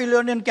the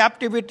Babylonian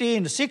captivity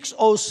in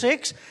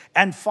 606.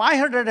 And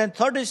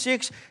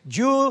 536,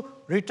 Jew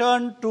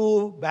returned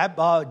to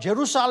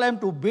Jerusalem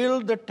to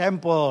build the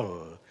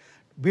temple.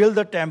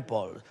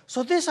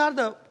 So these are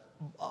the,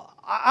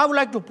 I would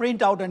like to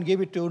print out and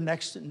give it to you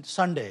next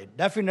Sunday.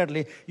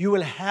 Definitely, you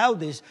will have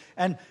this.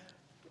 And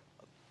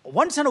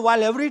once in a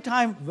while, every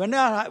time,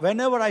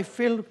 whenever I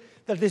feel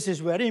that this is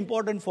very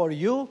important for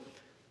you,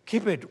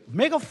 keep it.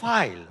 Make a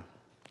file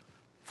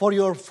for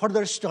your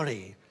further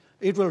study.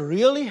 It will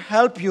really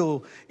help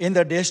you in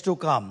the days to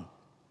come.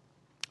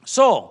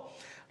 So,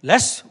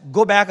 let's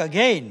go back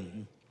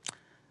again.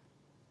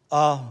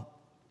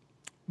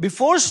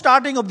 Before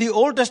starting of the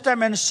Old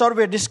Testament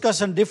survey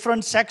discussion,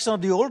 different sections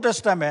of the Old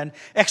Testament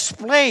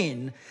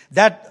explain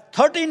that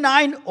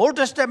 39 Old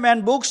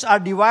Testament books are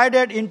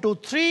divided into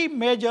 3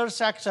 major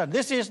sections.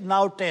 This is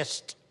now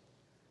test.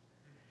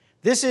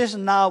 This is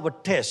now a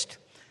test.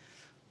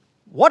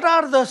 What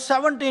are the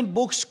 17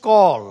 books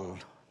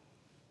called?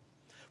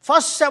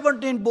 First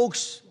 17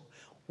 books,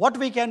 what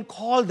we can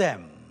call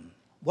them?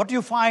 What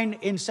you find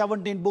in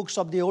 17 books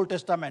of the Old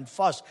Testament?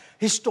 First,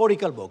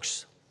 historical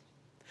books.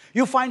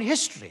 You find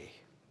history.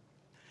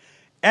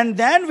 And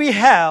then we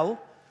have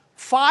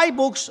 5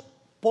 books,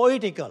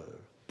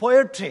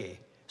 poetry,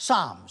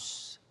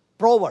 Psalms,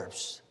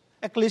 Proverbs,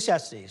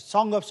 Ecclesiastes,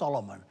 Song of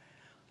Solomon,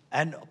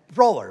 and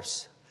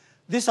Proverbs.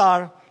 These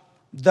are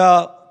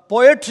the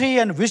poetry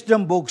and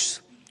wisdom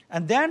books.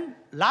 And then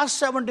last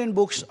 17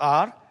 books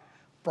are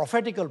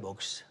prophetical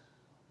books.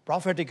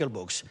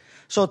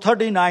 So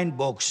 39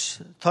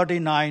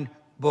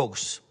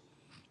 books.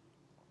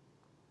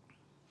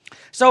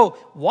 So,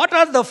 what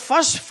are the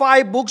first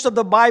 5 books of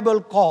the Bible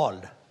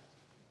called?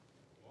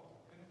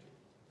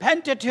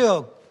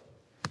 Pentateuch.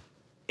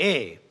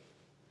 A.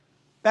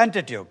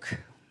 Pentateuch.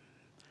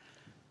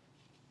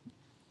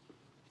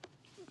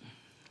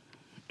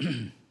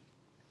 And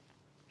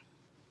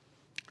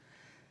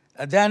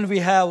then we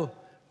have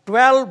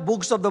 12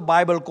 books of the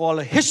Bible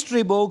called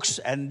history books,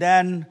 and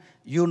then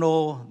you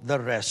know the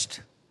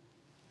rest.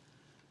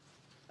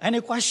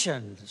 Any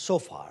question so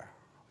far?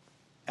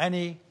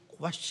 Any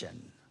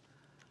question?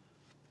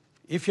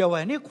 If you have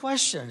any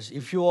questions,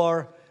 if you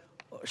are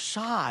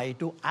shy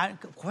to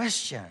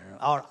question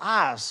or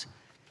ask,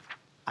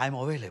 I'm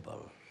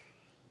available.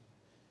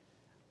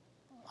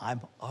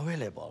 I'm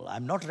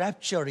not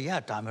raptured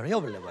yet. I'm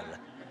available.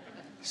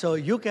 So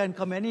you can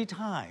come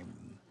anytime.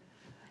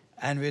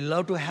 And we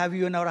love to have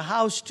you in our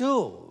house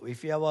too.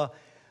 If you have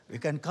you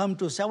can come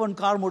to 7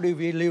 Carmody.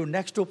 We live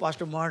next to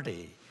Pastor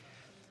Marty.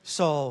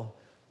 So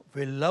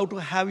we love to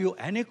have you.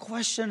 Any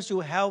questions you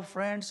have,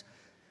 friends,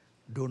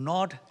 do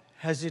not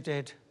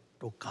hesitate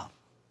to come.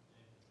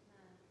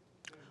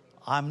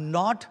 I'm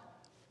not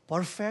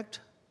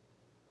perfect,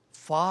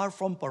 far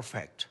from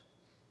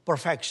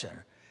perfection.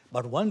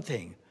 But one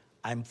thing,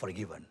 I'm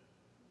forgiven.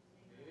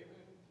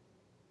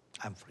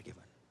 I'm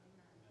forgiven.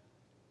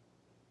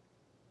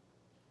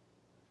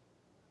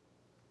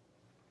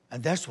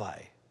 And that's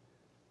why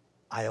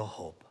I have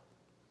hope.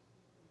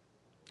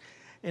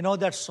 You know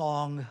that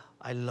song,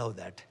 I love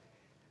that.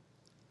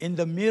 In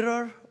the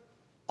mirror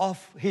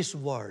of His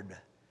Word,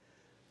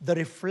 the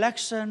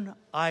reflection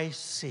I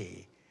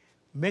see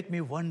make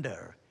me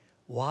wonder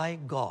why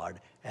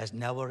God has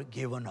never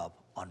given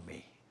up on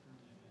me.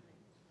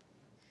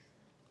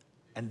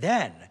 And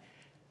then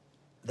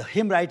the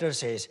hymn writer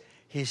says,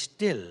 He's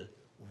still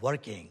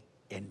working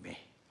in me.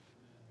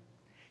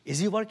 Is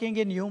He working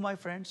in you, my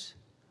friends?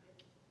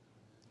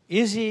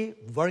 Is He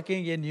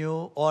working in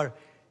you, or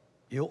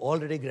you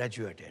already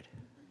graduated?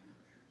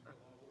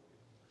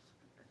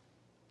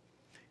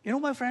 You know,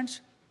 my friends,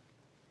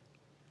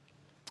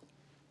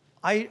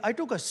 I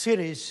took a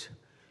series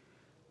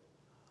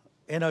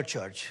in our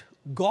church,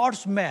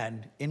 God's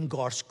Man in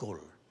God's School.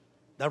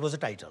 That was the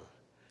title.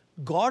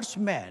 God's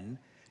Man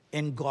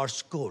in God's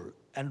School.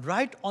 And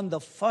right on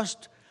the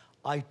first,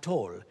 I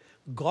told,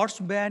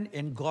 God's Man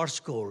in God's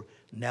School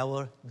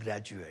never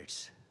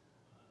graduates.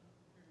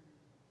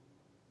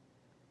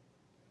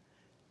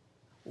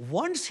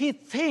 Once he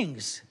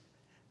thinks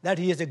that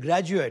he has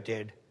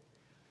graduated,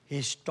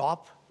 he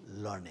stops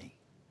learning.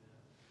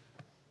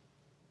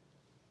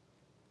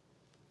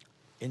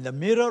 In the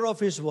mirror of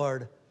His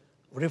Word,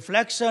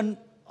 reflection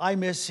I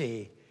may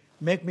see,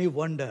 make me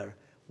wonder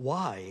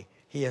why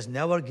He has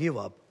never given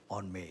up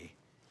on me.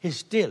 He's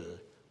still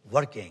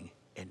working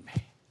in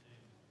me.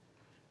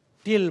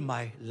 Till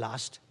my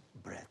last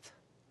breath.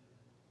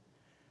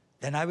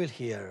 Then I will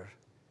hear,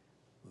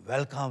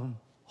 welcome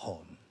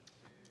home.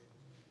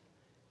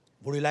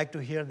 Would you like to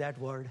hear that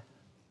word?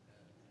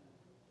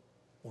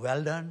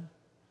 Well done,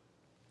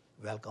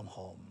 welcome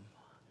home.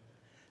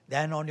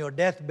 Then on your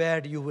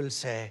deathbed, you will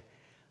say,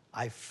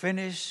 I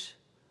finish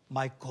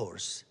my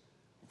course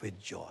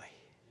with joy.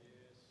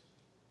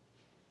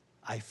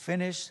 I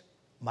finish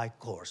my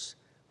course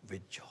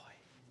with joy.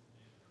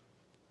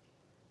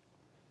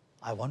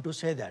 I want to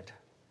say that.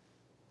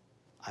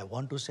 I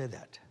want to say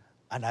that.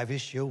 And I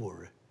wish you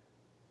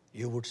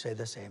would say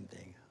the same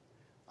thing.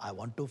 I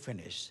want to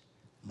finish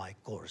my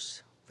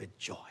course with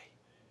joy.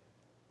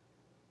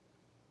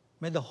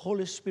 May the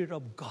Holy Spirit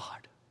of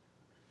God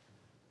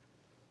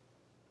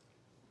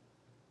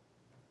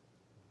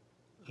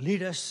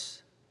lead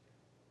us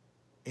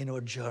in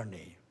our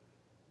journey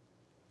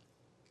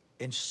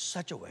in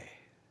such a way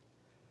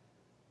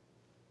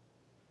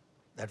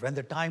that when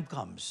the time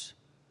comes,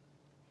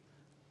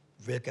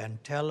 we can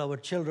tell our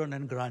children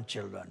and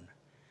grandchildren,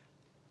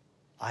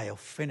 I have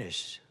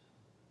finished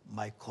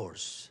my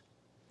course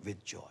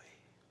with joy.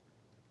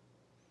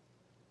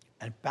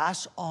 And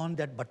pass on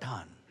that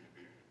baton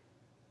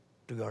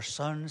to your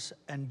sons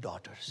and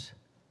daughters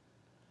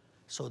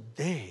so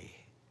they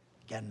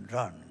can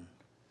run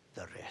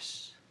the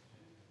race.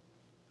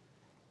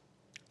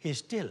 He's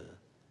still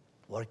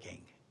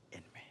working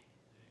in me.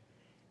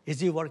 Is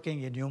he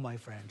working in you, my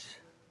friends?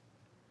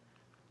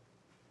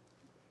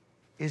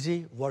 Is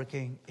he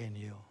working in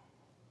you?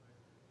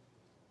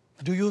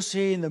 Do you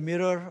see in the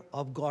mirror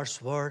of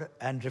God's word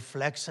and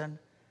reflection,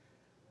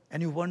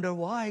 and you wonder,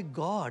 why,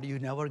 God, you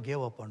never gave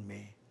up on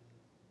me?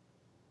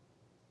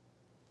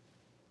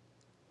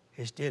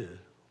 He's still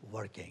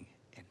working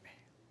in me.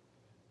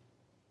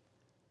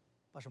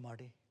 Pastor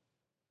Marty.